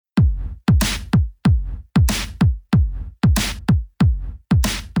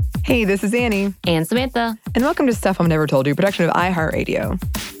Hey, this is Annie. And Samantha. And welcome to Stuff I've Never Told You, production of iHeartRadio.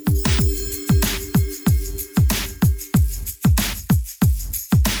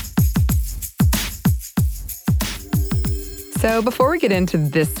 So before we get into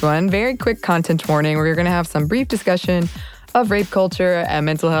this one, very quick content warning. We're going to have some brief discussion of rape culture and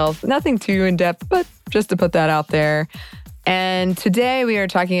mental health. Nothing too in-depth, but just to put that out there. And today we are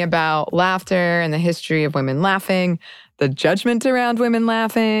talking about laughter and the history of women laughing, the judgment around women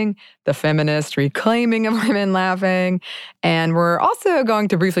laughing, the feminist reclaiming of women laughing. And we're also going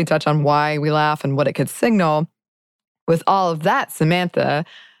to briefly touch on why we laugh and what it could signal. With all of that, Samantha,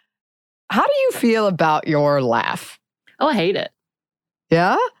 how do you feel about your laugh? Oh, I hate it.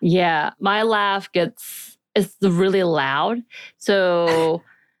 Yeah? Yeah. My laugh it's really loud. So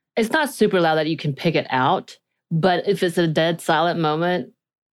it's not super loud that you can pick it out. But if it's a dead silent moment,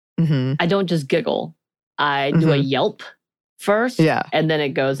 I don't just giggle. I do a yelp first. Yeah. And then it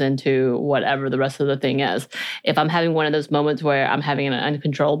goes into whatever the rest of the thing is. If I'm having one of those moments where I'm having an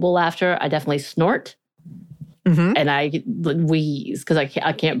uncontrollable laughter, I definitely snort. And I wheeze because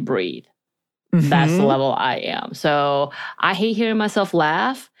I can't breathe. That's the level I am. So I hate hearing myself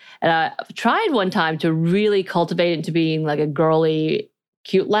laugh. And I tried one time to really cultivate it into being like a girly,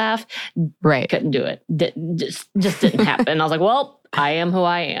 cute laugh. Right. Couldn't do it. Just didn't happen. I was like, well, I am who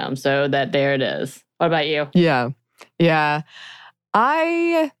I am. So there it is. What about you? Yeah. Yeah.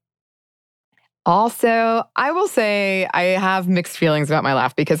 I will say I have mixed feelings about my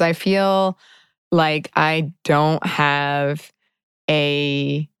laugh because I feel like I don't have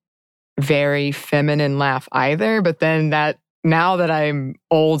a very feminine laugh either. But then now that I'm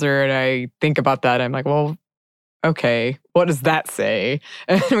older and I think about that, I'm like, well, okay, what does that say?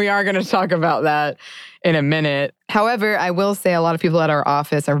 And we are going to talk about that in a minute. However, I will say a lot of people at our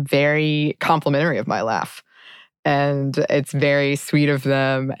office are very complimentary of my laugh. And it's very sweet of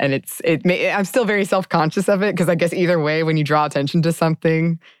them. And I'm still very self-conscious of it because I guess either way, when you draw attention to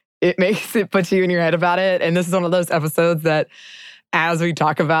something, it puts you in your head about it. And this is one of those episodes that as we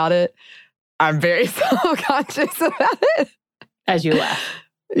talk about it, I'm very self-conscious about it. As you laugh.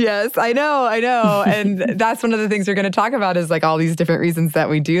 Yes, I know. And that's one of the things we're going to talk about is like all these different reasons that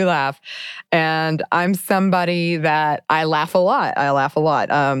we do laugh. And I'm somebody that I laugh a lot.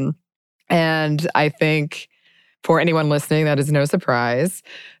 And I think for anyone listening, that is no surprise.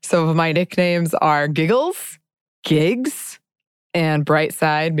 So my nicknames are Giggles, Gigs, and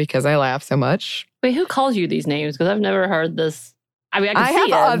Brightside because I laugh so much. Wait, who calls you these names? Because I've never heard this. I mean, I can see have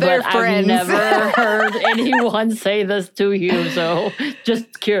it, other but friends. I've never heard anyone say this to you. So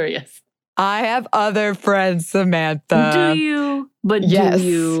just curious. I have other friends, Samantha. Do you? But yes. Do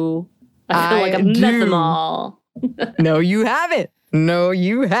you? I feel like I'm methanol. No, you haven't.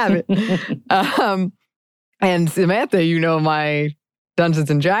 And Samantha, you know my Dungeons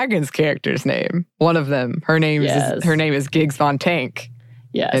and Dragons character's name. One of them. Her name is Giggs Von Tank.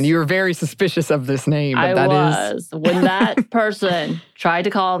 Yes. And you were very suspicious of this name. But I was. When that person tried to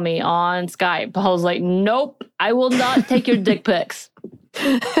call me on Skype, I was like, nope, I will not take your dick pics.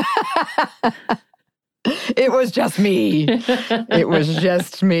 It was just me.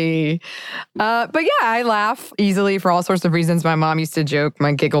 But yeah, I laugh easily for all sorts of reasons. My mom used to joke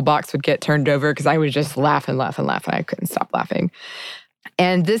my giggle box would get turned over because I would just laugh and laugh and laugh and I couldn't stop laughing.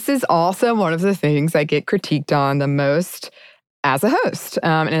 And this is also one of the things I get critiqued on the most as a host,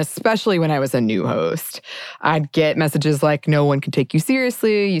 and especially when I was a new host. I'd get messages like, no one can take you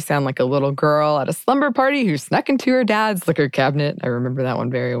seriously. You sound like a little girl at a slumber party who snuck into her dad's liquor cabinet. I remember that one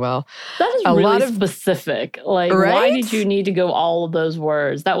very well. That is really specific. Like, right? Why did you need to go all of those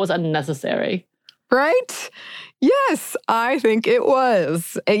words? That was unnecessary. Right? Yes, I think it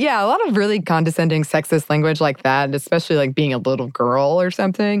was. Yeah, a lot of really condescending sexist language like that, especially like being a little girl or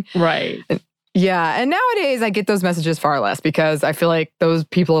something. Right. Yeah, and nowadays I get those messages far less because I feel like those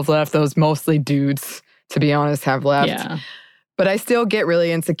people have left, those mostly dudes, to be honest, have left. Yeah. But I still get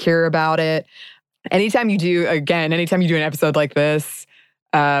really insecure about it. Anytime you do an episode like this,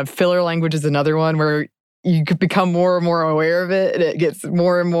 filler language is another one where you could become more and more aware of it. And it gets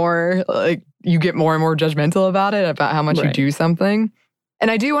more and more, like, you get more and more judgmental about it, about how much you do something. And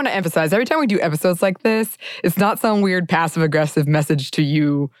I do want to emphasize, every time we do episodes like this, it's not some weird passive-aggressive message to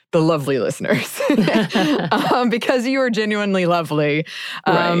you, the lovely listeners, because you are genuinely lovely.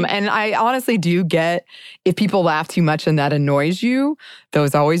 And I honestly do get, if people laugh too much and that annoys you, though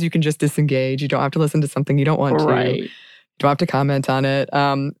as always, you can just disengage. You don't have to listen to something you don't want to. Right. You don't have to comment on it.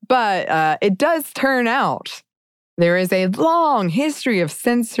 But it does turn out there is a long history of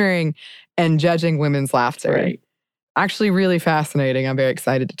censoring and judging women's laughter. Right. Actually really fascinating. I'm very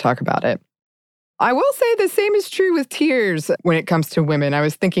excited to talk about it. I will say the same is true with tears when it comes to women. I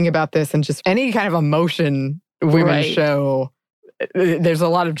was thinking about this and just any kind of emotion women show, there's a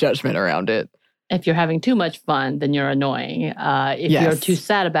lot of judgment around it. If you're having too much fun, then you're annoying. If you're too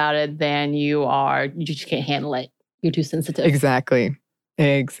sad about it, then you just can't handle it. You're too sensitive. Exactly.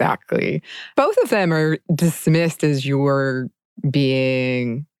 Both of them are dismissed as you're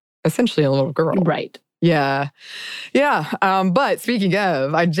being essentially a little girl. Right. Yeah. But speaking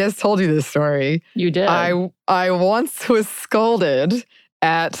of, I just told you this story. You did. I once was scolded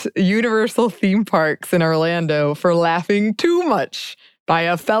at Universal theme parks in Orlando for laughing too much by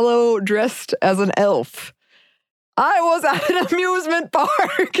a fellow dressed as an elf. I was at an amusement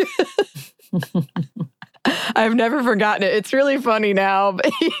park. I've never forgotten it. It's really funny now, but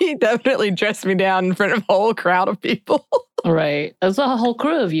he definitely dressed me down in front of a whole crowd of people. Right. It was a whole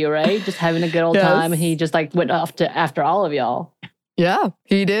crew of you, right? Just having a good old time. And he just went off after all of y'all. Yeah,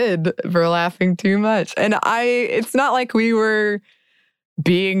 he did, for laughing too much. And it's not like we were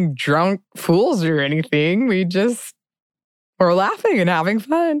being drunk fools or anything. We just were laughing and having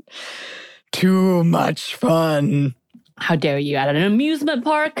fun. Too much fun. How dare you, at an amusement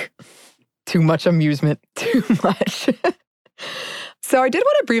park? Too much amusement. Too much. So I did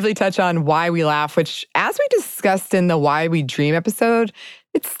want to briefly touch on why we laugh, which, as we discussed in the Why We Dream episode,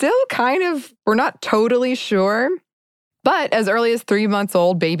 it's still we're not totally sure. But as early as 3 months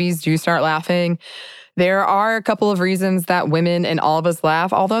old, babies do start laughing. There are a couple of reasons that women and all of us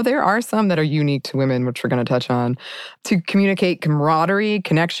laugh, although there are some that are unique to women, which we're going to touch on. To communicate camaraderie,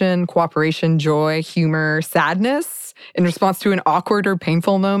 connection, cooperation, joy, humor, sadness in response to an awkward or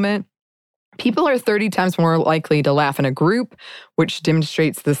painful moment. People are 30 times more likely to laugh in a group, which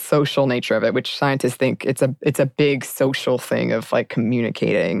demonstrates the social nature of it, which scientists think it's a big social thing of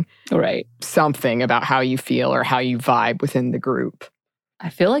communicating something about how you feel or how you vibe within the group. I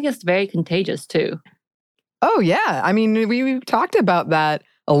feel like it's very contagious too. Oh, yeah. I mean, we talked about that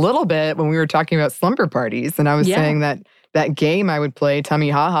a little bit when we were talking about slumber parties. And I was saying that game I would play, Tummy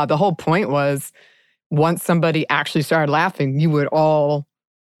Haha, the whole point was once somebody actually started laughing, you would all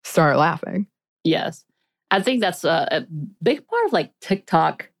start laughing. Yes. I think that's a big part of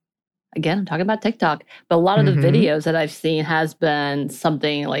TikTok. Again, I'm talking about TikTok. But a lot of the videos that I've seen has been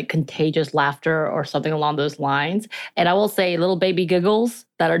something like contagious laughter or something along those lines. And I will say little baby giggles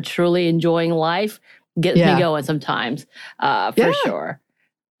that are truly enjoying life gets me going sometimes, for sure.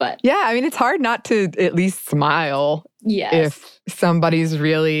 But yeah, I mean, it's hard not to at least smile if somebody's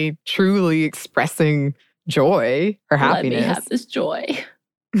really, truly expressing joy or happiness. Let me have this joy.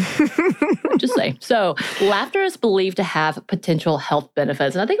 Just say. So, laughter is believed to have potential health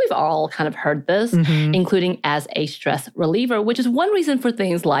benefits. And I think we've all kind of heard this, including as a stress reliever, which is one reason for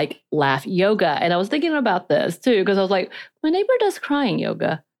things like laugh yoga. And I was thinking about this too, because I was like, my neighbor does crying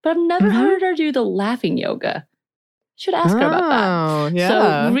yoga, but I've never heard her do the laughing yoga. Should ask her about that.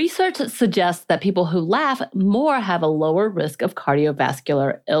 Yeah. So research suggests that people who laugh more have a lower risk of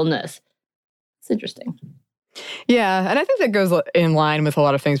cardiovascular illness. It's interesting. Yeah, and I think that goes in line with a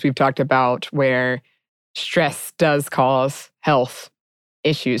lot of things we've talked about where stress does cause health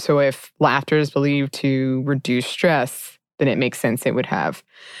issues. So if laughter is believed to reduce stress, then it makes sense it would have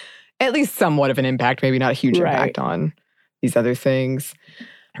at least somewhat of an impact, maybe not a huge impact on these other things.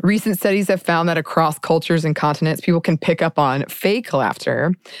 Recent studies have found that across cultures and continents, people can pick up on fake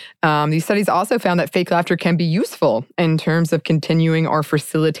laughter. These studies also found that fake laughter can be useful in terms of continuing or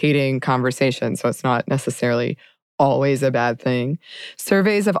facilitating conversation. So it's not necessarily always a bad thing.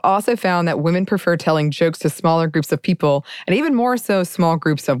 Surveys have also found that women prefer telling jokes to smaller groups of people, and even more so small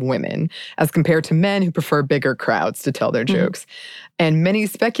groups of women, as compared to men who prefer bigger crowds to tell their jokes. And many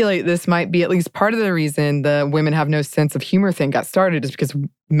speculate this might be at least part of the reason the women have no sense of humor thing got started, is because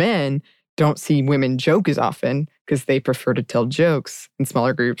men don't see women joke as often because they prefer to tell jokes in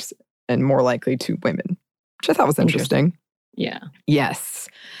smaller groups and more likely to women, which I thought was interesting. Yeah. Yes.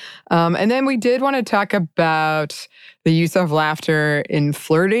 And then we did want to talk about the use of laughter in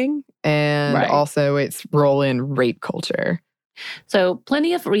flirting and also its role in rape culture. So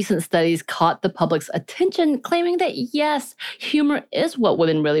plenty of recent studies caught the public's attention, claiming that, yes, humor is what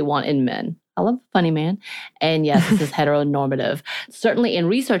women really want in men. I love a funny man. And yes, this is heteronormative. Certainly in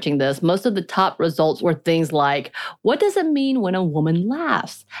researching this, most of the top results were things like, what does it mean when a woman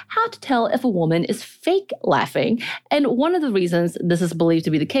laughs? How to tell if a woman is fake laughing? And one of the reasons this is believed to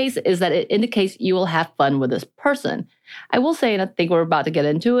be the case is that it indicates you will have fun with this person. I will say, and I think we're about to get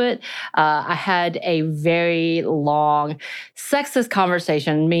into it, I had a very long sexist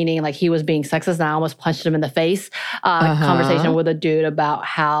conversation, meaning like he was being sexist and I almost punched him in the face, conversation with a dude about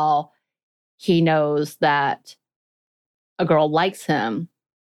how he knows that a girl likes him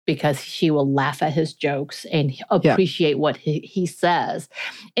because she will laugh at his jokes and appreciate what he says.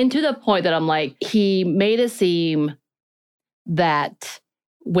 And to the point that I'm like, he made it seem that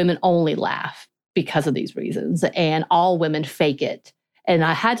women only laugh because of these reasons and all women fake it. And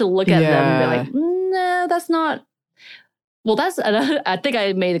I had to look at them and be like, no, that's not. Well, I think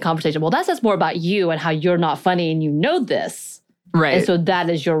I made the conversation. Well, that says more about you and how you're not funny and you know this. Right. And so that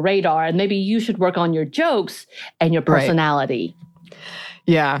is your radar. And maybe you should work on your jokes and your personality. Right.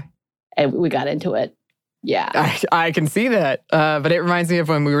 Yeah. And we got into it. Yeah. I can see that. But it reminds me of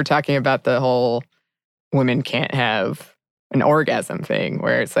when we were talking about the whole women can't have an orgasm thing,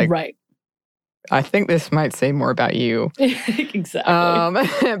 where it's like, right. I think this might say more about you.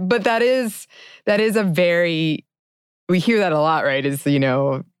 Exactly. But that is a very, we hear that a lot, right? Is,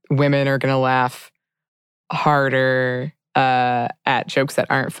 women are going to laugh harder at jokes that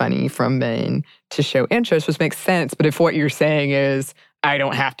aren't funny from men to show interest, which makes sense. But if what you're saying is, I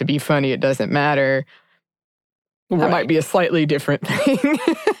don't have to be funny, it doesn't matter, that might be a slightly different thing.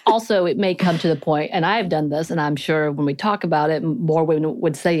 Also, it may come to the point, and I've done this, and I'm sure when we talk about it, more women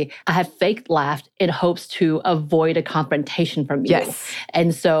would say, I have fake laughed in hopes to avoid a confrontation from you. Yes.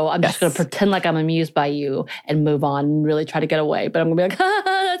 And so I'm just going to pretend like I'm amused by you and move on and really try to get away. But I'm going to be like,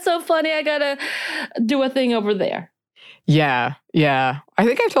 that's so funny. I got to do a thing over there. Yeah. I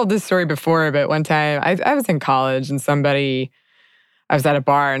think I've told this story before, but one time I was in college and I was at a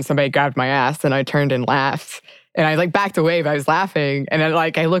bar and somebody grabbed my ass and I turned and laughed. And I backed away, but I was laughing. And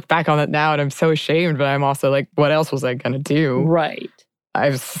I look back on it now and I'm so ashamed, but I'm also like, what else was I going to do? Right. I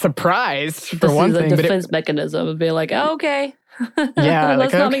was surprised for one thing. This is a defense mechanism of being like, oh, okay. Yeah.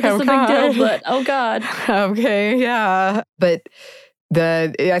 Let's not make this a big deal, but oh God. Okay, yeah. But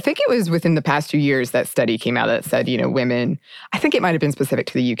I think it was within the past 2 years that study came out that said, women, I think it might have been specific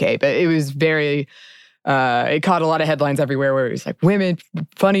to the UK, but it was very... it caught a lot of headlines everywhere where it was like, women,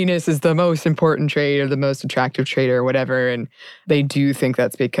 funniness is the most important trait or the most attractive trait or whatever. And they do think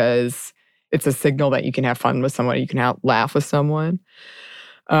that's because it's a signal that you can have fun with someone, you can laugh with someone.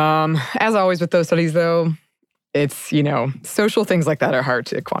 As always with those studies, though, it's, social things like that are hard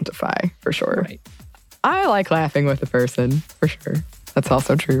to quantify, for sure. Right. I like laughing with a person, for sure. That's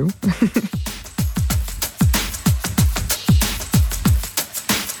also true.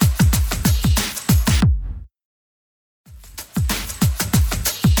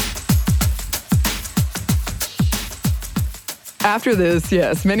 After this,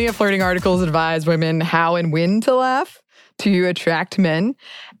 yes, many of flirting articles advise women how and when to laugh to attract men.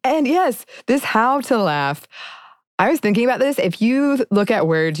 And yes, this how to laugh, I was thinking about this. If you look at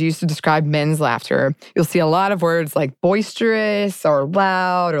words used to describe men's laughter, you'll see a lot of words like boisterous or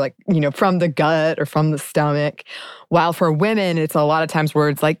loud or from the gut or from the stomach. While for women, it's a lot of times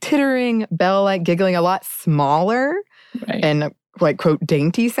words like tittering, bell-like, giggling, a lot smaller and quote,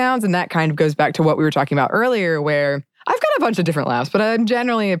 dainty sounds. And that kind of goes back to what we were talking about earlier, where I've got a bunch of different laughs, but I'm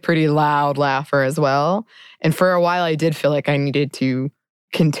generally a pretty loud laugher as well. And for a while, I did feel like I needed to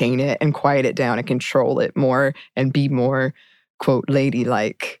contain it and quiet it down and control it more and be more, quote,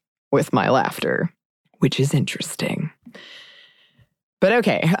 ladylike with my laughter, which is interesting. But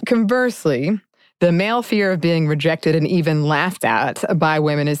okay, conversely, the male fear of being rejected and even laughed at by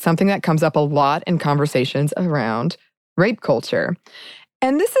women is something that comes up a lot in conversations around rape culture.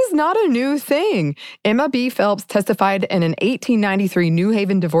 And this is not a new thing. Emma B. Phelps testified in an 1893 New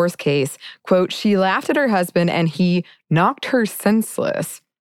Haven divorce case, quote, she laughed at her husband and he knocked her senseless.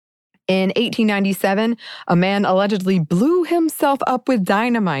 In 1897, a man allegedly blew himself up with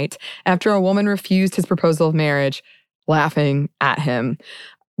dynamite after a woman refused his proposal of marriage, laughing at him.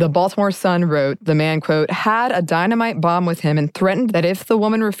 The Baltimore Sun wrote, the man, quote, had a dynamite bomb with him and threatened that if the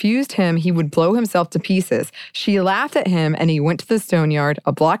woman refused him, he would blow himself to pieces. She laughed at him and he went to the stone yard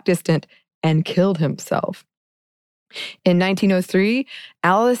a block distant and killed himself. In 1903,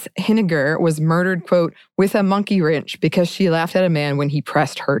 Alice Henniger was murdered, quote, with a monkey wrench because she laughed at a man when he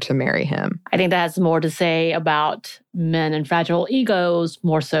pressed her to marry him. I think that has more to say about men and fragile egos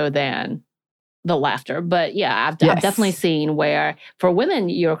more so than the laughter. But yeah, I've definitely seen where for women,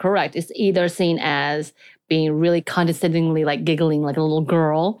 you're correct. It's either seen as being really condescendingly giggling like a little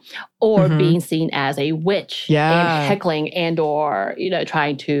girl or being seen as a witch and heckling and or,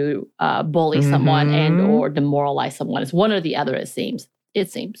 trying to bully someone and or demoralize someone. It's one or the other, it seems.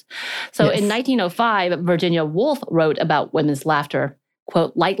 So in 1905, Virginia Woolf wrote about women's laughter,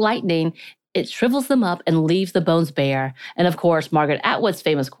 quote, like lightning, it shrivels them up and leaves the bones bare. And of course, Margaret Atwood's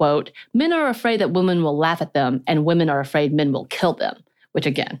famous quote, men are afraid that women will laugh at them and women are afraid men will kill them, which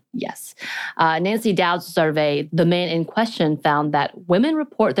again, yes. Nancy Dowd's survey, the man in question found that women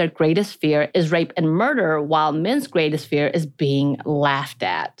report their greatest fear is rape and murder, while men's greatest fear is being laughed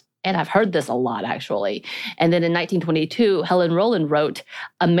at. And I've heard this a lot, actually. And then in 1922, Helen Rowland wrote,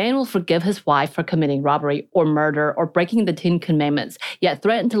 "A man will forgive his wife for committing robbery or murder or breaking the 10 Commandments, yet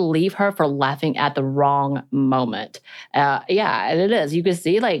threaten to leave her for laughing at the wrong moment." Yeah, and it is. You can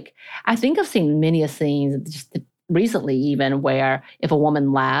see, like, I think I've seen many scenes just recently even where if a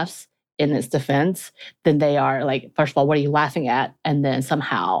woman laughs in its defense, then they are like, first of all, what are you laughing at? And then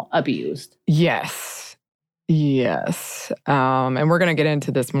somehow abused. Yes. And we're going to get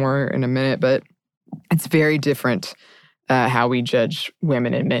into this more in a minute, but it's very different how we judge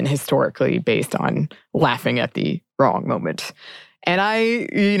women and men historically based on laughing at the wrong moment. And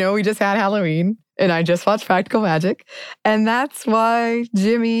we just had Halloween and I just watched Practical Magic. And that's why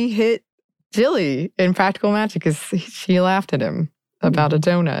Jimmy hit Jilly in Practical Magic, because she laughed at him about a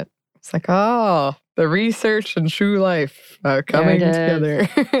donut. It's like, oh, the research and true life coming together.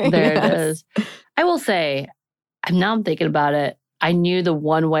 There it is. I will say, now I'm thinking about it, I knew the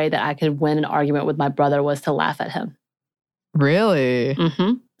one way that I could win an argument with my brother was to laugh at him. Really?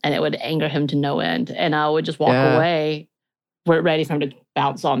 Mm-hmm. And it would anger him to no end. And I would just walk away, ready for him to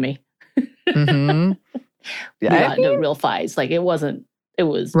bounce on me. Mm-hmm. We got into real fights. Like, it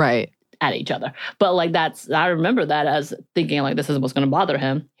was right at each other. But like, I remember that as thinking like, this is what's going to bother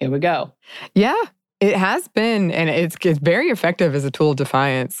him. Here we go. Yeah, it has been. And it's very effective as a tool of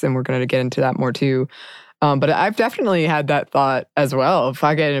defiance. And we're going to get into that more too. But I've definitely had that thought as well. If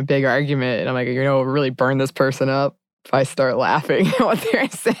I get in a big argument and I'm like, really burn this person up if I start laughing at what they're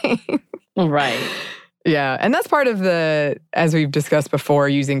saying. Right. Yeah. And that's part of as we've discussed before,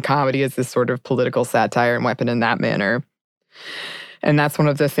 using comedy as this sort of political satire and weapon in that manner. And that's one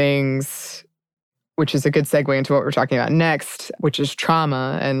of the things, which is a good segue into what we're talking about next, which is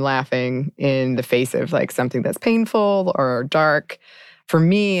trauma and laughing in the face of like something that's painful or dark. For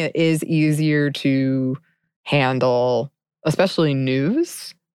me, it is easier to handle, especially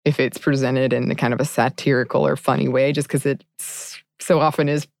news, if it's presented in a kind of a satirical or funny way, just because it so often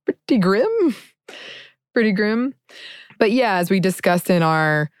is pretty grim. But yeah, as we discussed in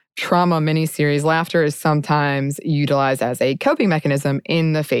our trauma miniseries, laughter is sometimes utilized as a coping mechanism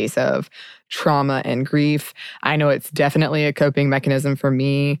in the face of trauma and grief. I know it's definitely a coping mechanism for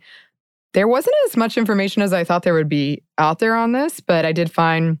me. There wasn't as much information as I thought there would be out there on this, but I did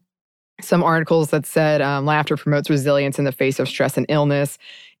find some articles that said laughter promotes resilience in the face of stress and illness.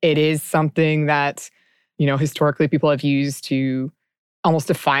 It is something that, historically people have used to almost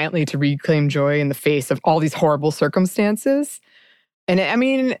defiantly to reclaim joy in the face of all these horrible circumstances. And I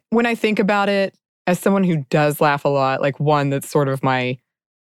mean, when I think about it, as someone who does laugh a lot, like one, that's sort of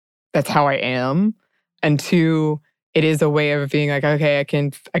that's how I am. And two, it is a way of being like, okay, I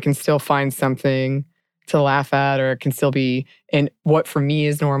can still find something to laugh at, or it can still be in what for me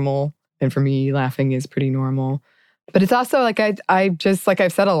is normal. And for me, laughing is pretty normal. But it's also like, I just, like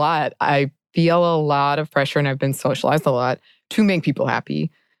I've said a lot, I feel a lot of pressure and I've been socialized a lot to make people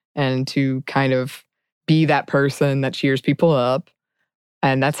happy and to kind of be that person that cheers people up.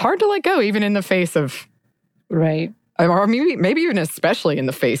 And that's hard to let go, even in the face of... Right. Or maybe even especially in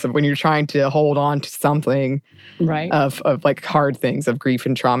the face of when you're trying to hold on to something of like hard things, of grief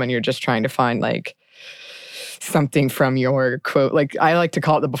and trauma, and you're just trying to find like something from your quote. Like I like to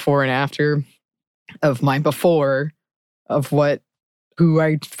call it the before and after of my before of who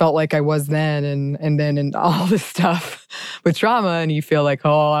I felt like I was then and then and all this stuff with trauma, and you feel like,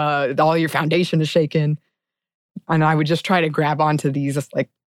 all your foundation is shaken. And I would just try to grab onto these like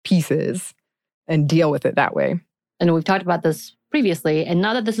pieces and deal with it that way. And we've talked about this previously, and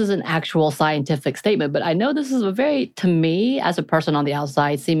not that this is an actual scientific statement, but I know this is to me, as a person on the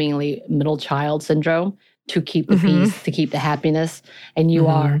outside, seemingly middle child syndrome, to keep the peace, to keep the happiness. And you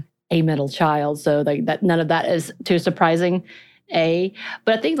are a middle child, so like that, none of that is too surprising.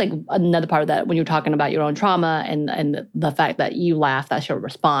 But I think like another part of that, when you're talking about your own trauma and the fact that you laugh, that's your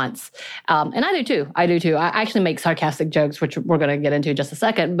response. And I do too. I actually make sarcastic jokes, which we're going to get into in just a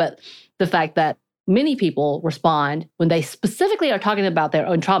second. But the fact that many people respond when they specifically are talking about their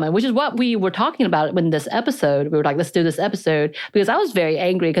own trauma, which is what we were talking about in this episode. We were like, let's do this episode, because I was very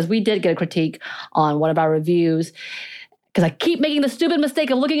angry because we did get a critique on one of our reviews. Because I keep making the stupid mistake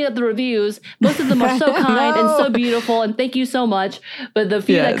of looking at the reviews. Most of them are so kind and so beautiful, and thank you so much. But the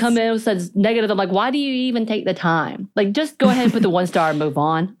few that come in says negative, I'm like, why do you even take the time? Like, just go ahead and put the 1 star and move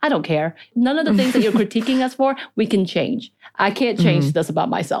on. I don't care. None of the things that you're critiquing us for, we can change. I can't change this about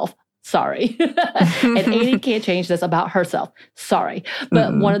myself. Sorry. And Amy can't change this about herself. Sorry.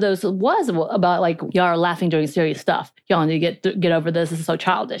 But one of those was about like, y'all are laughing during serious stuff. Y'all need to get over this. This is so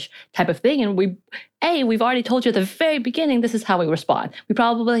childish type of thing. And we've already told you at the very beginning, this is how we respond. We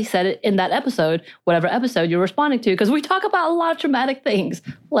probably said it in that episode, whatever episode you're responding to, because we talk about a lot of traumatic things.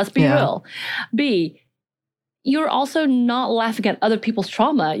 Let's be real. B, you're also not laughing at other people's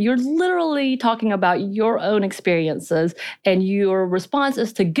trauma. You're literally talking about your own experiences, and your response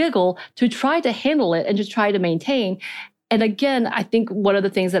is to giggle, to try to handle it and just try to maintain. And again, I think one of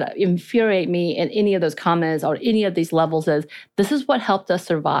the things that infuriate me in any of those comments or any of these levels is, this is what helped us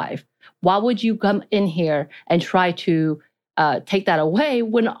survive. Why would you come in here and try to take that away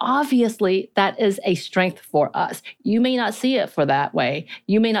when obviously that is a strength for us? You may not see it for that way.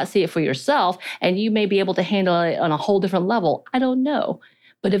 You may not see it for yourself, and you may be able to handle it on a whole different level. I don't know.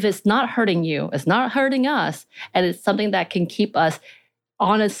 But if it's not hurting you, it's not hurting us, and it's something that can keep us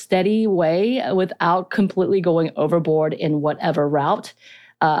on a steady way without completely going overboard in whatever route,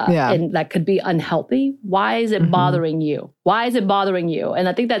 and that could be unhealthy. Why is it bothering you? Why is it bothering you? And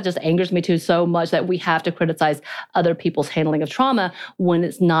I think that just angers me too so much, that we have to criticize other people's handling of trauma when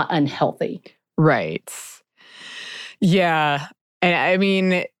it's not unhealthy. Right. Yeah. And I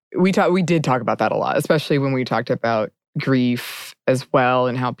mean, we did talk about that a lot, especially when we talked about grief as well,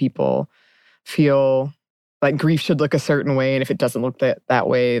 and how people feel like grief should look a certain way. And if it doesn't look that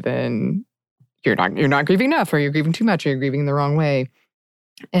way, then you're not grieving enough, or you're grieving too much, or you're grieving the wrong way.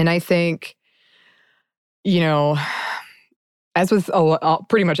 And I think, as with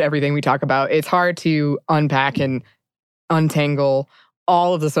pretty much everything we talk about, it's hard to unpack and untangle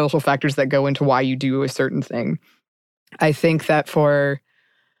all of the social factors that go into why you do a certain thing. I think that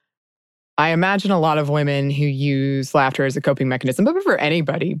I imagine a lot of women who use laughter as a coping mechanism, but for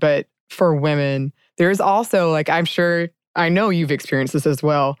anybody, but for women, there's also, like, I know you've experienced this as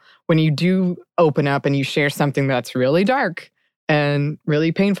well, when you do open up and you share something that's really dark and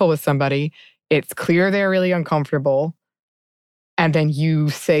really painful with somebody, it's clear they're really uncomfortable, and then you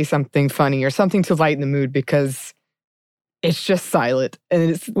say something funny or something to lighten the mood because it's just silent, and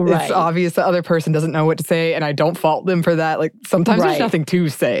it's obvious the other person doesn't know what to say, and I don't fault them for that. Like, sometimes there's nothing to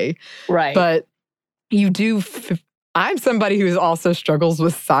say. Right. But you do... I'm somebody who also struggles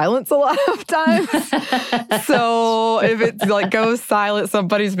with silence a lot of times. So if it like goes silent,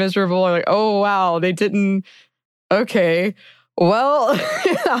 somebody's miserable, or like, oh, wow, they didn't... Okay. Well,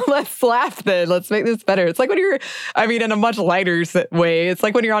 let's laugh then. Let's make this better. It's like when in a much lighter way, it's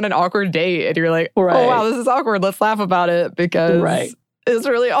like when you're on an awkward date and you're like, oh, wow, this is awkward. Let's laugh about it because it's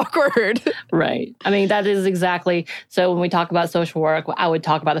really awkward. Right. I mean, that is exactly. So when we talk about social work, I would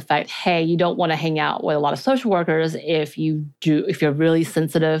talk about the fact, hey, you don't want to hang out with a lot of social workers if you're really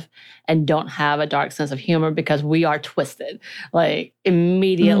sensitive and don't have a dark sense of humor, because we are twisted. Like,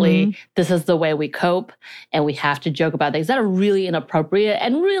 immediately, this is the way we cope, and we have to joke about things that are really inappropriate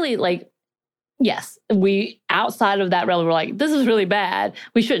and really, like, yes, we outside of that realm, we're like, this is really bad.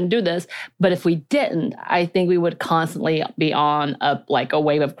 We shouldn't do this. But if we didn't, I think we would constantly be on a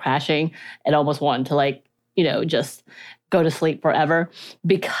wave of crashing and almost wanting to just go to sleep forever,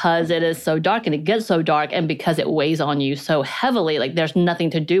 because it is so dark, and it gets so dark, and because it weighs on you so heavily. Like, there's nothing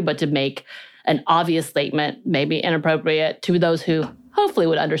to do but to make an obvious statement, maybe inappropriate, to those who hopefully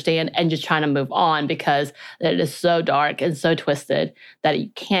would understand, and just trying to move on, because it is so dark and so twisted that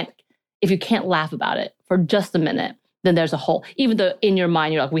if you can't laugh about it for just a minute, then there's a hole. Even though in your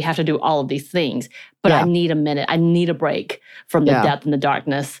mind, you're like, we have to do all of these things, but I need a minute. I need a break from the depth and the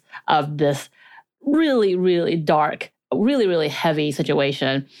darkness of this really, really dark, really, really heavy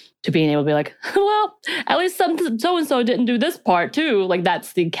situation, to being able to be like, well, at least so-and-so didn't do this part too. Like,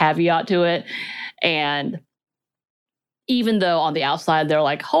 that's the caveat to it. And even though on the outside, they're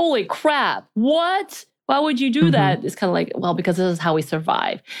like, holy crap, what? Why would you do that? It's kind of like, well, because this is how we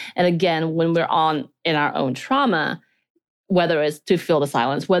survive. And again, when we're in our own trauma, whether it's to fill the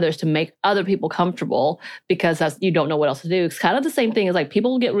silence, whether it's to make other people comfortable, because you don't know what else to do. It's kind of the same thing as, like,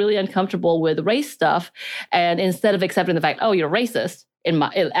 people get really uncomfortable with race stuff. And instead of accepting the fact, oh, you're racist,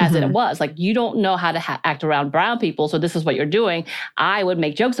 as it was, like, you don't know how to act around brown people, so this is what you're doing. I would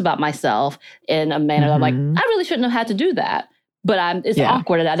make jokes about myself in a manner that I'm like, I really shouldn't have had to do that. But it's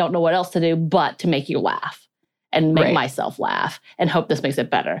awkward, and I don't know what else to do but to make you laugh and make myself laugh and hope this makes it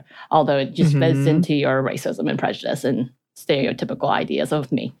better. Although it just fits into your racism and prejudice and stereotypical ideas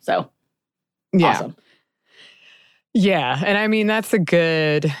of me. So, awesome. Yeah. And I mean, that's a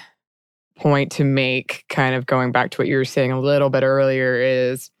good point to make, kind of going back to what you were saying a little bit earlier,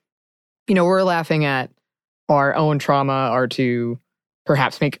 is, we're laughing at our own trauma, or to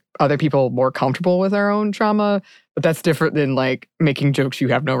perhaps make other people more comfortable with our own trauma. But that's different than like making jokes you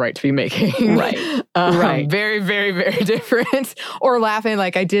have no right to be making. Right. Right. Very, very, very different. Or laughing.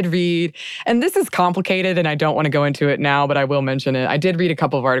 Like I did read, and this is complicated and I don't want to go into it now, but I will mention it. I did read a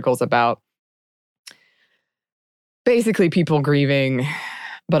couple of articles about basically people grieving,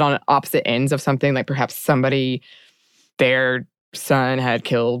 but on opposite ends of something, like perhaps somebody, their son had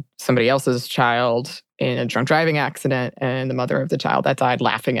killed somebody else's child in a drunk driving accident, and the mother of the child that died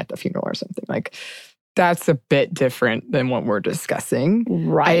laughing at the funeral or something. Like, that's a bit different than what we're discussing.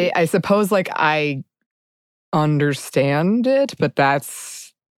 Right. I suppose, like, I understand it, but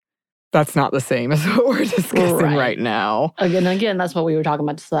that's not the same as what we're discussing right now. Again, that's what we were talking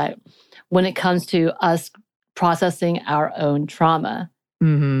about tonight. When it comes to us processing our own trauma,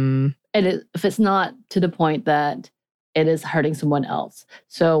 and if it's not to the point that it is hurting someone else.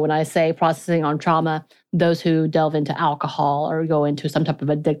 So when I say processing on trauma, those who delve into alcohol or go into some type of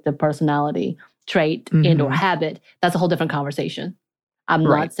addictive personality trait and or habit, that's a whole different conversation. I'm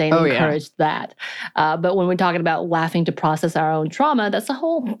not saying encourage that. But when we're talking about laughing to process our own trauma, that's a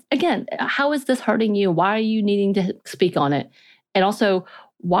whole, again, how is this hurting you? Why are you needing to speak on it? And also,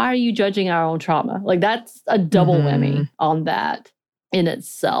 why are you judging our own trauma? Like, that's a double whammy on that in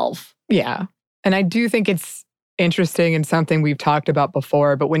itself. Yeah. And I do think it's interesting and something we've talked about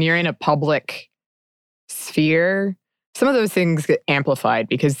before, but when you're in a public sphere, some of those things get amplified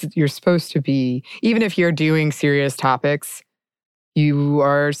because you're supposed to be, even if you're doing serious topics, you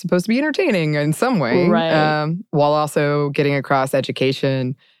are supposed to be entertaining in some way, while also getting across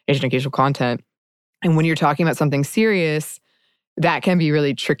educational content. And when you're talking about something serious, that can be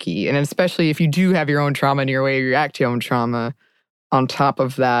really tricky. And especially if you do have your own trauma and your way you react to your own trauma on top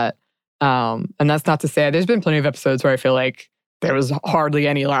of that. And that's not to say, there's been plenty of episodes where I feel like there was hardly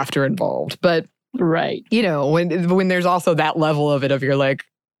any laughter involved. But, you know, when there's also that level of it, of you're like,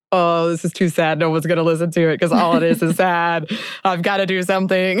 oh, this is too sad. No one's going to listen to it because all it is sad. I've got to do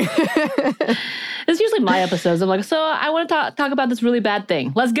something. It's usually my episodes. I'm like, so I want to talk about this really bad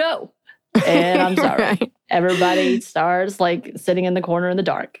thing. Let's go. And I'm sorry. Everybody starts like sitting in the corner in the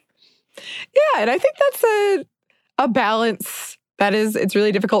dark. Yeah, and I think that's a balance. It's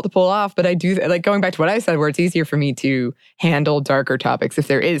really difficult to pull off, but I do, like going back to what I said, where it's easier for me to handle darker topics if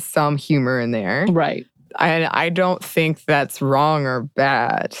there is some humor in there. Right. I don't think that's wrong or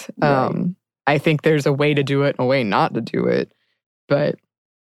bad. I think there's a way to do it and a way not to do it. But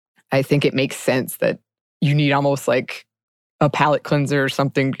I think it makes sense that you need almost like a palate cleanser or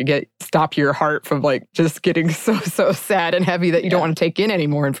something to stop your heart from like just getting so sad and heavy that you don't want to take in any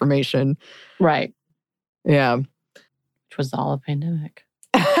more information. Right. Yeah. Which was all a pandemic.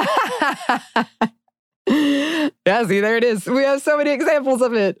 Yeah, see, there it is. We have so many examples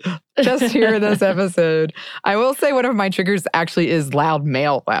of it just here in this episode. I will say one of my triggers actually is loud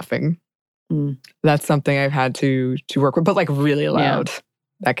male laughing. That's something I've had to work with, but like really loud. Yeah.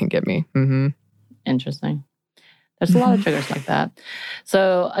 That can get me. Interesting. There's a lot of triggers like that.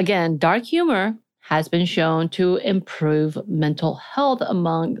 So again, dark humor has been shown to improve mental health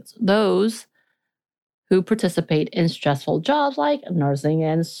among those who participate in stressful jobs like nursing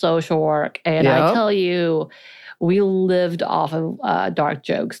and social work. And I tell you, we lived off of dark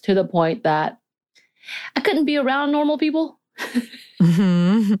jokes to the point that I couldn't be around normal people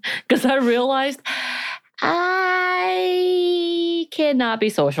because I realized I cannot be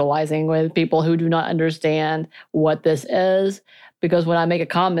socializing with people who do not understand what this is. Because when I make a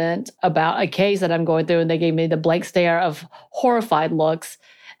comment about a case that I'm going through and they gave me the blank stare of horrified looks,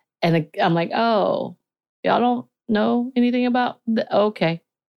 and I'm like, oh, y'all don't know anything about okay,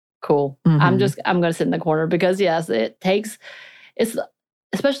 cool. I'm going to sit in the corner because yes, it's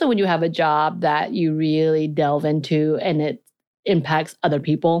especially when you have a job that you really delve into and it impacts other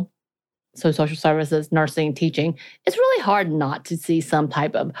people. So social services, nursing, teaching, it's really hard not to see some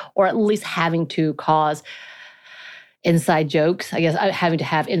type of, or at least having to cause inside jokes. I guess having to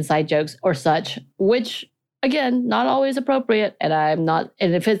have inside jokes or such, which again, not always appropriate. And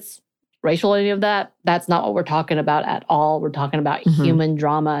if it's racial, any of that, that's not what we're talking about at all. We're talking about human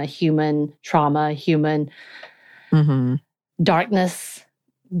drama, human trauma, human darkness.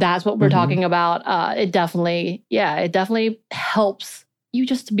 That's what we're talking about. It definitely helps you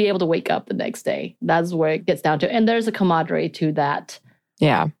just to be able to wake up the next day. That's where it gets down to. And there's a camaraderie to that.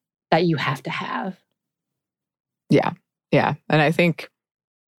 Yeah. That you have to have. Yeah. Yeah. And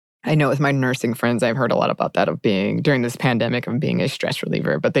I know with my nursing friends, I've heard a lot about that during this pandemic, of being a stress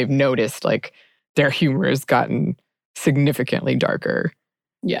reliever, but they've noticed like their humor has gotten significantly darker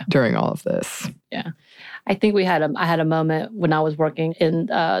during all of this. Yeah. I think I had a moment when I was working in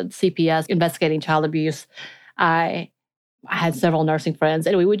CPS investigating child abuse. I I had several nursing friends,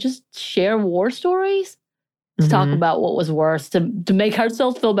 and we would just share war stories to talk about what was worse, to make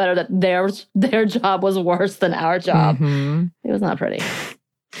ourselves feel better that their job was worse than our job. It was not pretty.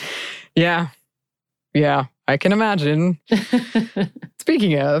 Yeah. Yeah, I can imagine.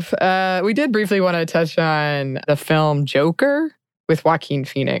 Speaking of, we did briefly want to touch on the film Joker with Joaquin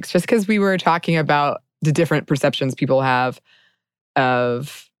Phoenix, just because we were talking about the different perceptions people have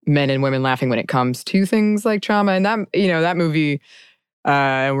of men and women laughing when it comes to things like trauma. And that, that movie,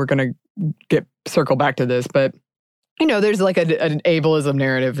 and we're going to circle back to this, but, there's like an ableism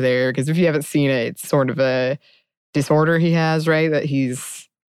narrative there, because if you haven't seen it, it's sort of a disorder he has, right? That he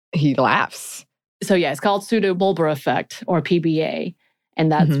laughs. So yeah, it's called pseudobulbar effect, or PBA.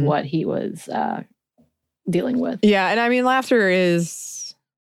 And that's what he was dealing with. Yeah, and I mean, laughter is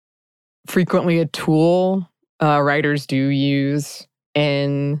frequently a tool writers do use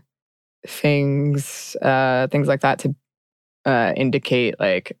in things like that to indicate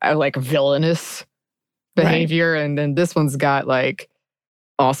like villainous behavior. Right. And then this one's got like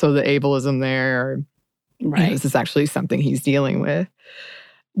also the ableism there. Right. This is actually something he's dealing with.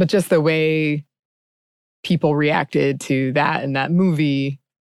 But just the way people reacted to that in that movie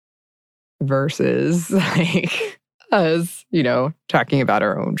versus like us, talking about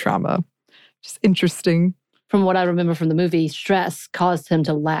our own trauma. Just interesting. From what I remember from the movie, stress caused him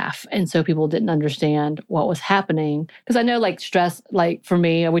to laugh. And so people didn't understand what was happening. Because I know like stress, like for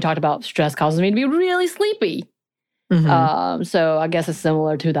me, we talked about stress causes me to be really sleepy. So I guess it's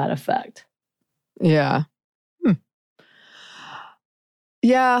similar to that effect. Yeah.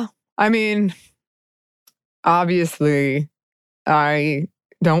 Yeah. I mean, obviously, I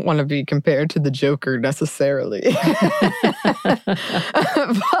don't want to be compared to the Joker necessarily.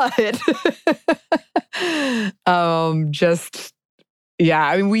 But yeah,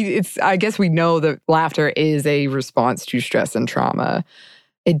 I mean, I guess we know that laughter is a response to stress and trauma.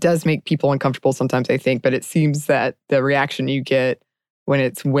 It does make people uncomfortable sometimes, I think, but it seems that the reaction you get when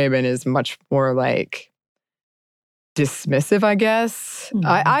it's women is much more like dismissive, I guess.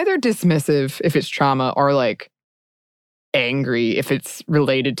 Either dismissive if it's trauma, or like angry if it's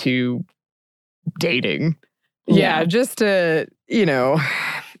related to dating. Yeah, just to,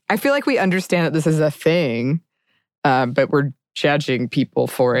 I feel like we understand that this is a thing, but we're judging people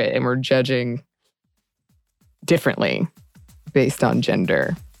for it, and we're judging differently based on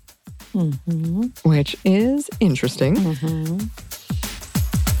gender, which is interesting.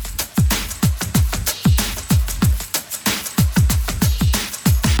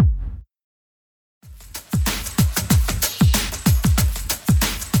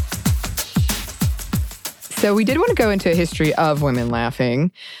 So we did want to go into a history of women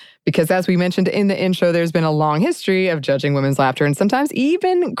laughing, because as we mentioned in the intro, there's been a long history of judging women's laughter and sometimes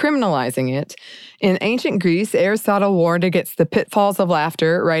even criminalizing it. In ancient Greece, Aristotle warned against the pitfalls of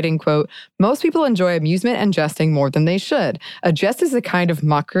laughter, writing, quote, "Most people enjoy amusement and jesting more than they should. A jest is a kind of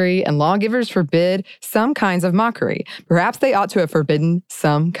mockery, and lawgivers forbid some kinds of mockery. Perhaps they ought to have forbidden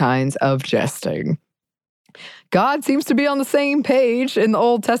some kinds of jesting." God seems to be on the same page in the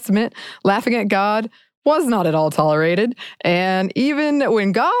Old Testament. Laughing at God was not at all tolerated. And even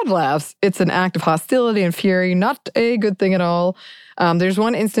when God laughs, it's an act of hostility and fury, not a good thing at all. There's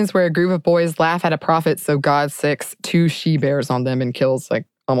one instance where a group of boys laugh at a prophet, so God sicks 2 she-bears on them and kills like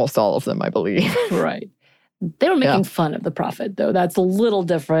almost all of them, I believe. Right. They were making fun of the prophet, though. That's a little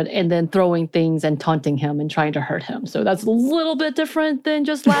different. And then throwing things and taunting him and trying to hurt him. So that's a little bit different than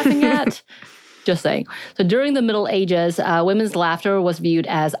just laughing at. Just saying. So during the Middle Ages, women's laughter was viewed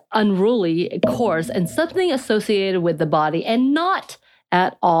as unruly, coarse, and something associated with the body, and not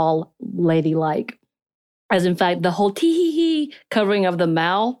at all ladylike. As in fact, the whole tee-hee-hee covering of the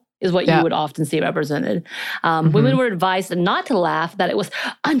mouth is what you would often see represented. Women were advised not to laugh, that it was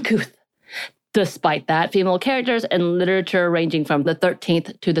uncouth. Despite that, female characters in literature ranging from the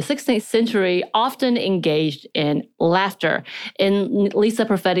 13th to the 16th century often engaged in laughter. In Lisa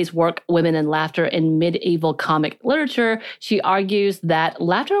Perfetti's work, Women and Laughter in Medieval Comic Literature, she argues that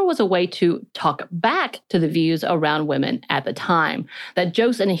laughter was a way to talk back to the views around women at the time. That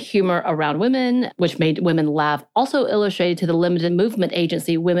jokes and humor around women, which made women laugh, also illustrated to the limited movement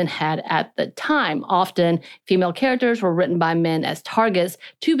agency women had at the time. Often, female characters were written by men as targets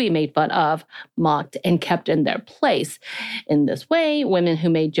to be made fun of, mocked, and kept in their place. In this way, women who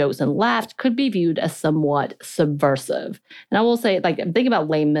made jokes and laughed could be viewed as somewhat subversive. And I will say, like, think about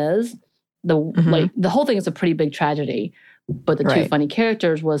Les Mis. The whole thing is a pretty big tragedy. But the two funny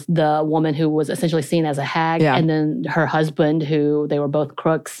characters was the woman who was essentially seen as a hag, and then her husband, who they were both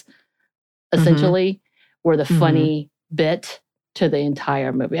crooks, essentially, were the funny bit to the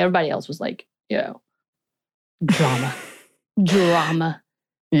entire movie. Everybody else was like, drama. drama.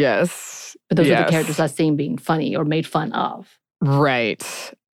 Yes. But those are the characters I've seen being funny or made fun of.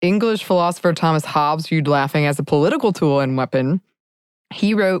 Right. English philosopher Thomas Hobbes viewed laughing as a political tool and weapon.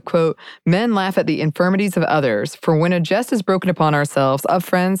 He wrote, quote, "Men laugh at the infirmities of others, for when a jest is broken upon ourselves of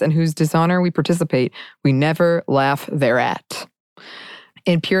friends in whose dishonor we participate, we never laugh thereat."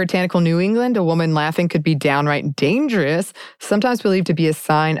 In puritanical New England, a woman laughing could be downright dangerous, sometimes believed to be a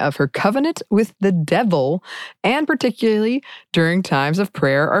sign of her covenant with the devil, and particularly during times of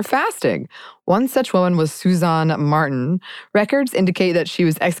prayer or fasting. One such woman was Suzanne Martin. Records indicate that she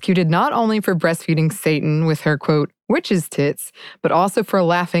was executed not only for breastfeeding Satan with her, quote, "witch's tits," but also for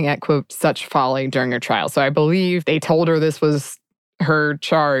laughing at, quote, "such folly" during her trial. So I believe they told her this was her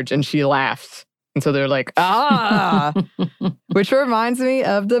charge and she laughed. And so they're like, which reminds me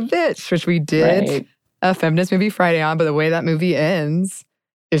of The Bitch, which we did a feminist movie Friday on. But the way that movie ends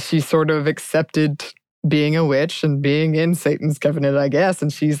is she sort of accepted being a witch and being in Satan's covenant, I guess.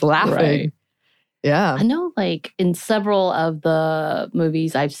 And she's laughing. Right. Yeah. I know, like, in several of the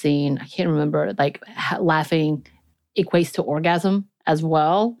movies I've seen, I can't remember, like, laughing equates to orgasm as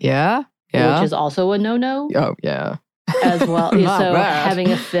well. Yeah. Which is also a no-no. Oh, yeah. As well. So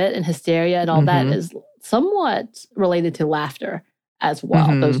having a fit and hysteria and all that is somewhat related to laughter as well,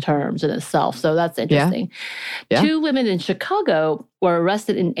 those terms in itself. So that's interesting. Yeah. 2 women in Chicago were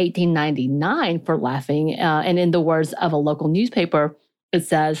arrested in 1899 for laughing. And in the words of a local newspaper, it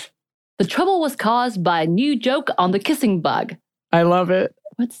says, "The trouble was caused by a new joke on the kissing bug." I love it.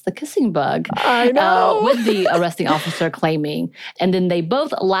 What's the kissing bug? I know. With the arresting officer claiming. And then they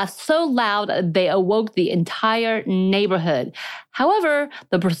both laughed so loud they awoke the entire neighborhood. However,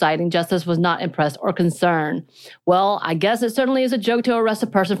 the presiding justice was not impressed or concerned. "Well, I guess it certainly is a joke to arrest a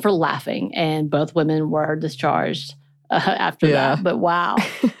person for laughing." And both women were discharged after that. But wow.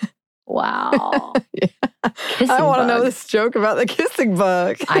 Wow. I want to know this joke about the kissing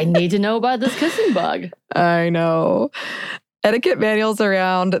bug. I need to know about this kissing bug. I know. Etiquette manuals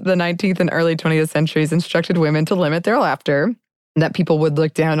around the 19th and early 20th centuries instructed women to limit their laughter, that people would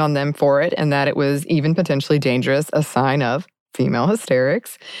look down on them for it, and that it was even potentially dangerous, a sign of female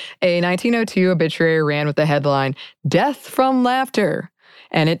hysterics. A 1902 obituary ran with the headline, "Death from Laughter,"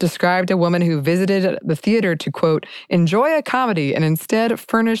 and it described a woman who visited the theater to, quote, "enjoy a comedy and instead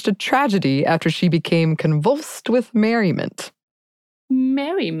furnished a tragedy after she became convulsed with merriment."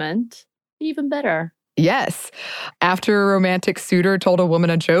 Merriment? Even better. Yes. After a romantic suitor told a woman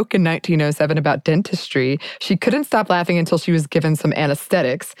a joke in 1907 about dentistry, she couldn't stop laughing until she was given some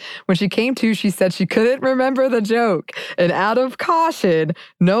anesthetics. When she came to, she said she couldn't remember the joke, and out of caution,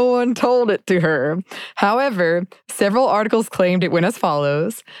 no one told it to her. However, several articles claimed it went as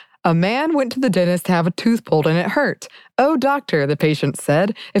follows. "A man went to the dentist to have a tooth pulled and it hurt. 'Oh, doctor,' the patient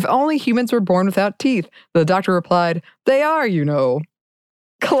said, 'if only humans were born without teeth.' The doctor replied, 'They are, you know.'"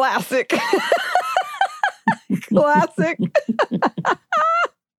 Classic. Classic.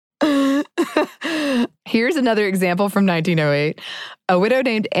 Here's another example from 1908. A widow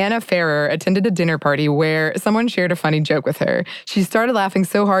named Anna Ferrer attended a dinner party where someone shared a funny joke with her. She started laughing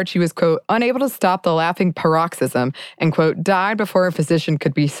so hard she was, quote, "unable to stop the laughing paroxysm," and, quote, "died before a physician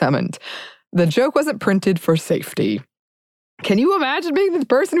could be summoned." The joke wasn't printed for safety. Can you imagine being the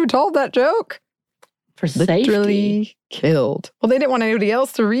person who told that joke? For literally safety. Killed. Well, they didn't want anybody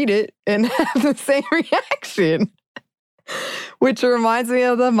else to read it and have the same reaction. Which reminds me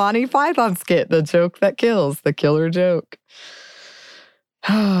of the Monty Python skit, "The Joke That Kills," the killer joke.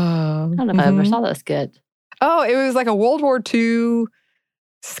 I don't know if I ever saw that skit. Oh, it was like a World War II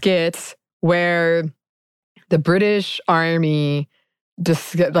skit where the British Army,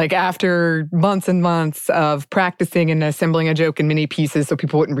 just like after months and months of practicing and assembling a joke in many pieces so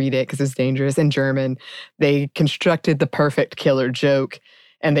people wouldn't read it because it's dangerous in German, they constructed the perfect killer joke.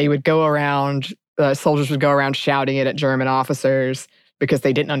 And they would go around, soldiers would go around shouting it at German officers because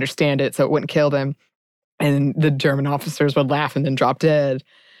they didn't understand it so it wouldn't kill them. And the German officers would laugh and then drop dead.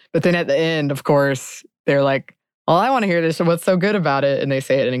 But then at the end, of course, they're like, "Well, I want to hear this. What's so good about it?" And they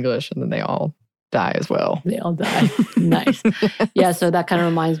say it in English and then they all die as well. They all die. Nice. Yeah, so that kind of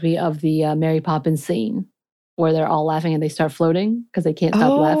reminds me of the Mary Poppins scene where they're all laughing and they start floating because they can't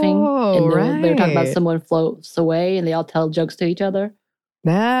stop laughing. And they're talking about someone floats away and they all tell jokes to each other.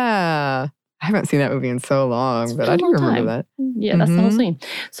 Yeah. I haven't seen that movie in so long, but I do remember that. Yeah, that's the whole scene.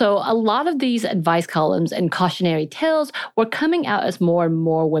 So a lot of these advice columns and cautionary tales were coming out as more and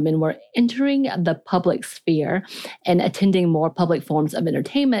more women were entering the public sphere and attending more public forms of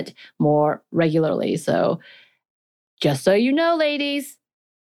entertainment more regularly. So just so you know, ladies,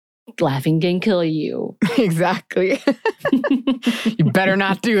 laughing can kill you. Exactly. You better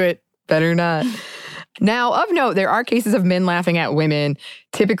not do it. Better not. Now, of note, there are cases of men laughing at women,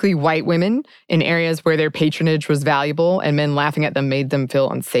 typically white women, in areas where their patronage was valuable, and men laughing at them made them feel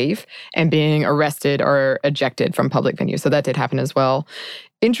unsafe and being arrested or ejected from public venues. So that did happen as well.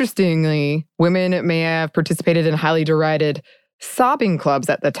 Interestingly, women may have participated in highly derided sobbing clubs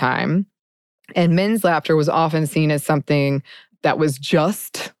at the time, and men's laughter was often seen as something that was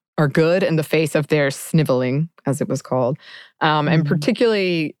just or good in the face of their sniveling, as it was called, and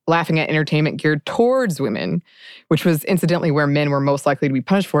particularly laughing at entertainment geared towards women, which was incidentally where men were most likely to be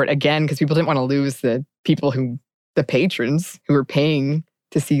punished for it, again, because people didn't want to lose the patrons who were paying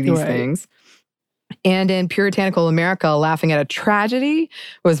to see these things. And in puritanical America, laughing at a tragedy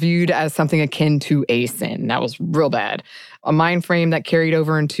was viewed as something akin to a sin. That was real bad. A mind frame that carried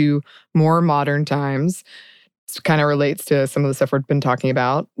over into more modern times. Kind of relates to some of the stuff we've been talking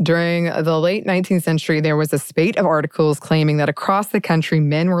about. During the late 19th century, there was a spate of articles claiming that across the country,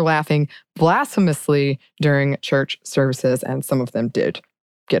 men were laughing blasphemously during church services, and some of them did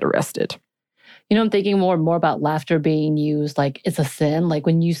get arrested. You know, I'm thinking more and more about laughter being used like it's a sin. Like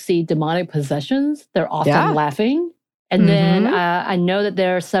when you see demonic possessions, they're often laughing. And then I know that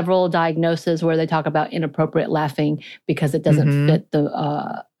there are several diagnoses where they talk about inappropriate laughing because it doesn't fit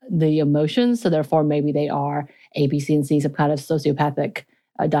the emotions. So therefore, maybe they are A, B, C, and C, some kind of sociopathic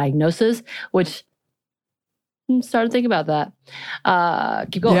diagnosis, which I'm starting to think about that.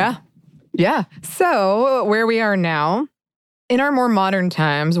 Keep going. Yeah. So where we are now, in our more modern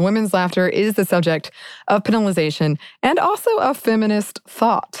times, women's laughter is the subject of penalization and also of feminist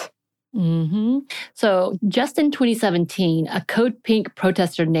thought. So just in 2017, a Code Pink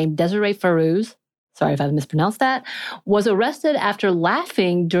protester named Desiree Farouz, sorry if I mispronounced that, was arrested after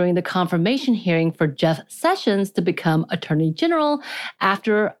laughing during the confirmation hearing for Jeff Sessions to become Attorney General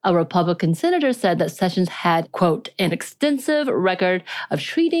after a Republican senator said that Sessions had, quote, an extensive record of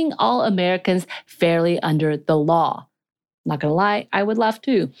treating all Americans fairly under the law. Not gonna lie, I would laugh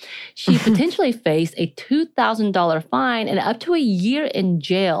too. She potentially faced a $2,000 fine and up to a year in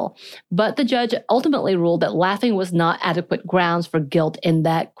jail. But the judge ultimately ruled that laughing was not adequate grounds for guilt and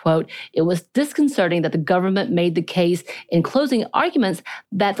that, quote, it was disconcerting that the government made the case in closing arguments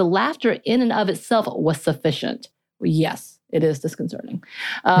that the laughter in and of itself was sufficient. Yes, it is disconcerting.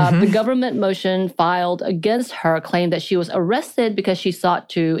 The government motion filed against her claimed that she was arrested because she sought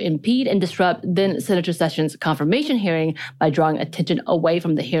to impede and disrupt then Senator Sessions' confirmation hearing by drawing attention away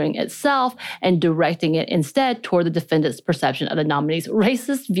from the hearing itself and directing it instead toward the defendant's perception of the nominee's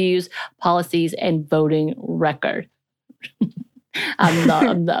racist views, policies, and voting record.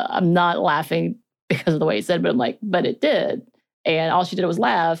 I'm not laughing because of the way he said it, but I'm like, but it did. And all she did was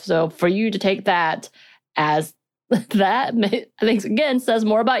laugh. So for you to take that as that, I think, again, says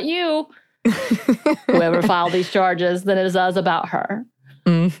more about you, whoever filed these charges, than it does about her.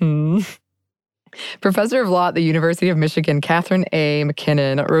 Professor of law at the University of Michigan, Catherine A.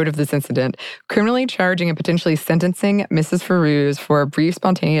 McKinnon, wrote of this incident, criminally charging and potentially sentencing Mrs. Farouz for a brief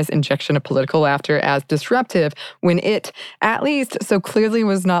spontaneous injection of political laughter as disruptive when it, at least, so clearly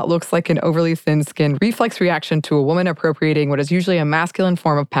looks like an overly thin-skinned reflex reaction to a woman appropriating what is usually a masculine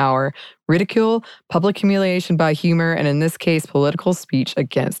form of power, ridicule, public humiliation by humor, and in this case, political speech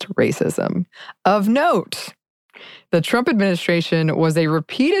against racism. Of note, the Trump administration was a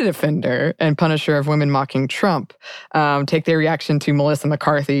repeated offender and punisher of women mocking Trump. Take their reaction to Melissa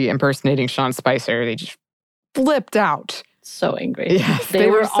McCarthy impersonating Sean Spicer. They just flipped out. So angry. Yes, they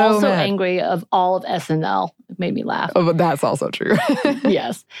were so also mad. Angry of all of SNL. It made me laugh. Oh, but that's also true.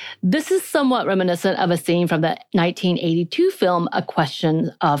 Yes. This is somewhat reminiscent of a scene from the 1982 film A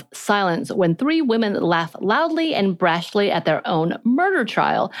Question of Silence, when three women laugh loudly and brashly at their own murder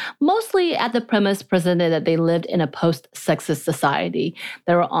trial, mostly at the premise presented that they lived in a post-sexist society.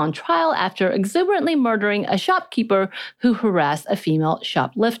 They were on trial after exuberantly murdering a shopkeeper who harassed a female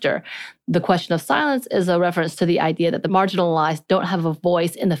shoplifter. The Question of Silence is a reference to the idea that the marginalized don't have a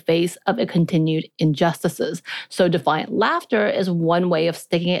voice in the face of continued injustices. So defiant laughter is one way of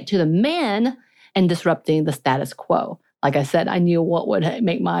sticking it to the man and disrupting the status quo. Like I said, I knew what would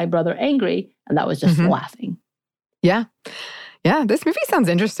make my brother angry, and that was just laughing. Yeah. Yeah, this movie sounds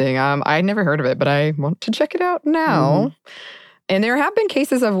interesting. I'd never heard of it, but I want to check it out now. And there have been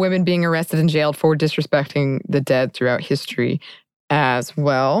cases of women being arrested and jailed for disrespecting the dead throughout history as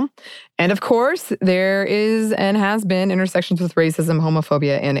well. And of course, there is and has been intersections with racism,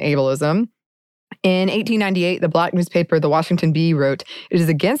 homophobia, and ableism. In 1898, the Black newspaper The Washington Bee wrote, "It is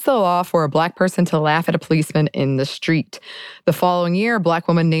against the law for a Black person to laugh at a policeman in the street." The following year, a Black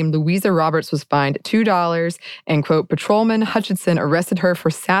woman named Louisa Roberts was fined $2 and, quote, Patrolman Hutchinson arrested her for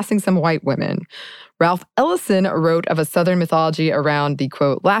sassing some white women. Ralph Ellison wrote of a Southern mythology around the,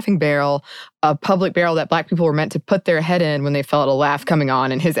 quote, laughing barrel, a public barrel that Black people were meant to put their head in when they felt a laugh coming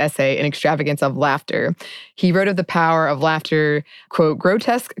on in his essay, An Extravagance of Laughter. He wrote of the power of laughter, quote,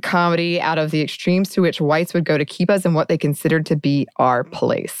 grotesque comedy out of the extremes to which whites would go to keep us in what they considered to be our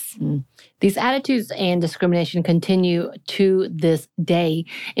place. These attitudes and discrimination continue to this day.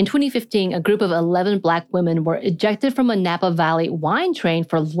 In 2015, a group of 11 Black women were ejected from a Napa Valley wine train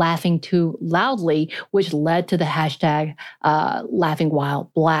for laughing too loudly, which led to the hashtag laughing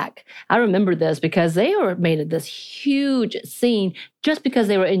while Black. I remember this because they were made this huge scene just because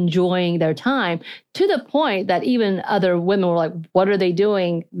they were enjoying their time, to the point that even other women were like, what are they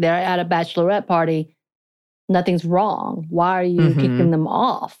doing? They're at a bachelorette party. Nothing's wrong. Why are you kicking them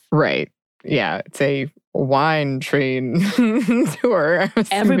off? Right. Yeah, it's a wine train tour.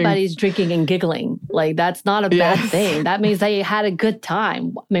 Everybody's drinking and giggling. Like, that's not a bad thing. That means they had a good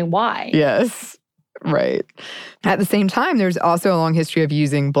time. I mean, why? Yes, right. At the same time, there's also a long history of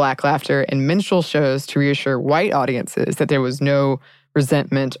using Black laughter in minstrel shows to reassure white audiences that there was no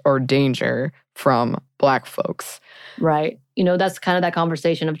resentment or danger from Black folks. Right. You know, that's kind of that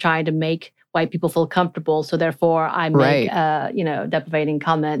conversation of trying to make white people feel comfortable. So therefore, I make, deprecating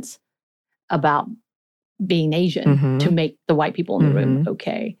comments about being Asian to make the white people in the room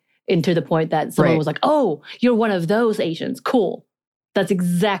okay. And to the point that someone was like, oh, you're one of those Asians. Cool. That's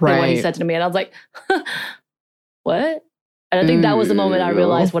exactly what he said to me. And I was like, what? And I think that was the moment I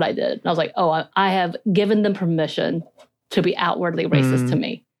realized what I did. And I was like, oh, I have given them permission to be outwardly racist to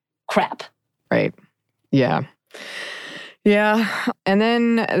me. Crap. Right. Yeah. Yeah. And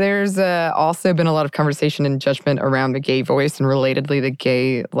then there's also been a lot of conversation and judgment around the gay voice and relatedly the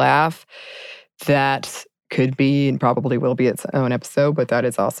gay laugh. That could be and probably will be its own episode, but that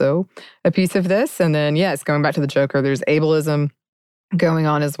is also a piece of this. And then, yes, going back to the Joker, there's ableism going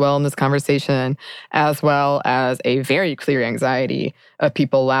on as well in this conversation, as well as a very clear anxiety of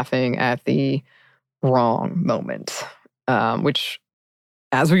people laughing at the wrong moment, which,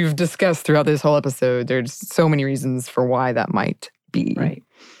 as we've discussed throughout this whole episode, there's so many reasons for why that might be. Right.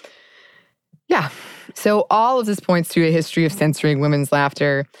 Yeah. So all of this points to a history of censoring women's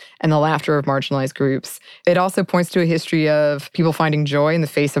laughter and the laughter of marginalized groups. It also points to a history of people finding joy in the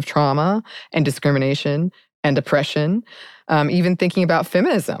face of trauma and discrimination and oppression. Even thinking about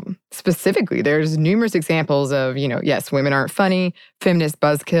feminism specifically, there's numerous examples of, yes, women aren't funny, feminist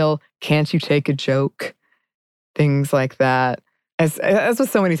buzzkill, can't you take a joke? Things like that. As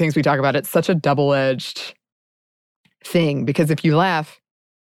with so many things we talk about, it's such a double-edged thing because if you laugh,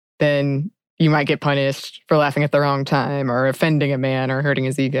 then you might get punished for laughing at the wrong time or offending a man or hurting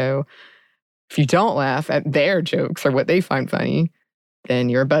his ego. If you don't laugh at their jokes or what they find funny, then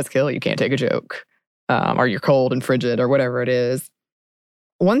you're a buzzkill, you can't take a joke, or you're cold and frigid or whatever it is.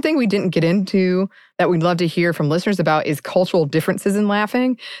 One thing we didn't get into that we'd love to hear from listeners about is cultural differences in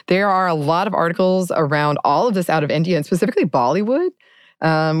laughing. There are a lot of articles around all of this out of India, and specifically Bollywood,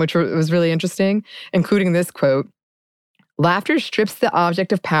 which was really interesting, including this quote, "Laughter strips the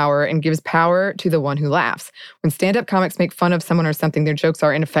object of power and gives power to the one who laughs. When stand-up comics make fun of someone or something, their jokes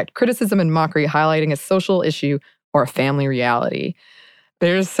are in effect criticism and mockery, highlighting a social issue or a family reality."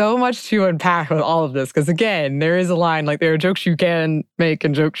 There's so much to unpack with all of this because, again, there is a line like there are jokes you can make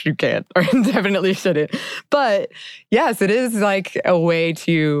and jokes you can't or definitely shouldn't. But yes, it is like a way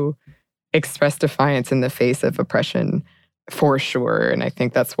to express defiance in the face of oppression for sure. And I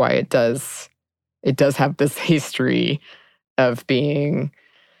think that's why it does have this history of being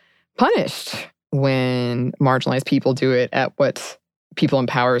punished when marginalized people do it at what people in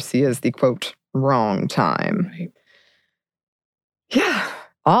power see as the, quote, wrong time. Right. Yeah,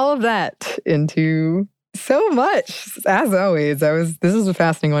 all of that into so much. As always, this is a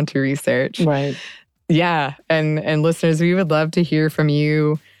fascinating one to research. Right. Yeah, and listeners, we would love to hear from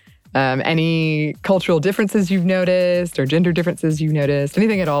you. Any cultural differences you've noticed or gender differences you've noticed,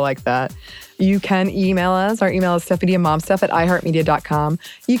 anything at all like that. You can email us. Our email is stuffmediamomstuff@iheartmedia.com.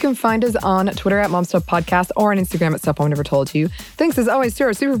 You can find us on Twitter at momstuffpodcast or on Instagram at Stuff I Never Told You. Thanks as always to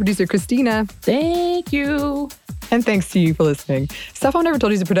our super producer, Christina. Thank you. And thanks to you for listening. Stuff I Never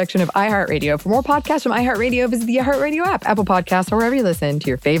Told You is a production of iHeartRadio. For more podcasts from iHeartRadio, visit the iHeartRadio app, Apple Podcasts, or wherever you listen to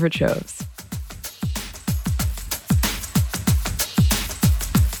your favorite shows.